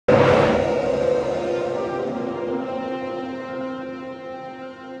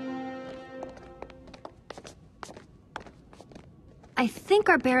I think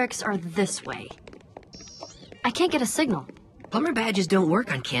our barracks are this way. I can't get a signal. Plumber badges don't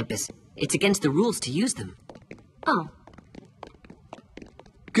work on campus. It's against the rules to use them. Oh.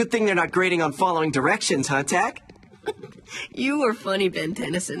 Good thing they're not grading on following directions, huh, Tack? You were funny, Ben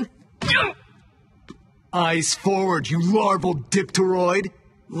Tennyson. Eyes forward, you larval dipteroid.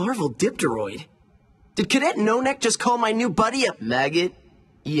 Larval dipteroid? Did Cadet No-Neck just call my new buddy a maggot?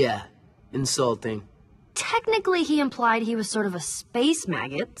 Yeah, insulting. Technically, he implied he was sort of a space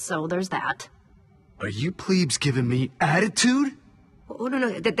maggot, so there's that. Are you plebes giving me attitude? Oh,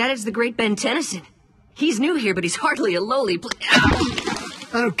 no, that is the great Ben Tennyson. He's new here, but he's hardly a lowly I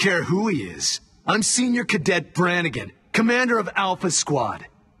don't care who he is. I'm Senior Cadet Brannigan, commander of Alpha Squad.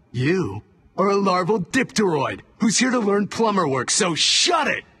 You are a larval dipteroid who's here to learn plumber work, so shut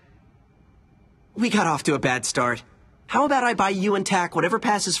it! We got off to a bad start. How about I buy you and Tack whatever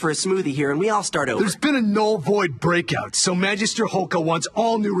passes for a smoothie here and we all start over? There's been a null void breakout, so Magister Holka wants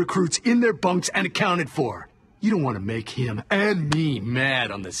all new recruits in their bunks and accounted for. You don't want to make him and me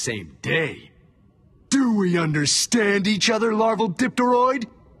mad on the same day. Do we understand each other, larval dipteroid?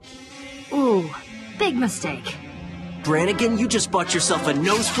 Ooh, big mistake. Brannigan, you just bought yourself a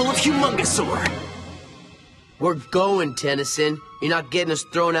nose full of humongosaur. We're going, Tennyson. You're not getting us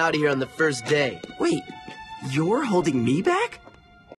thrown out of here on the first day. Wait, you're holding me back?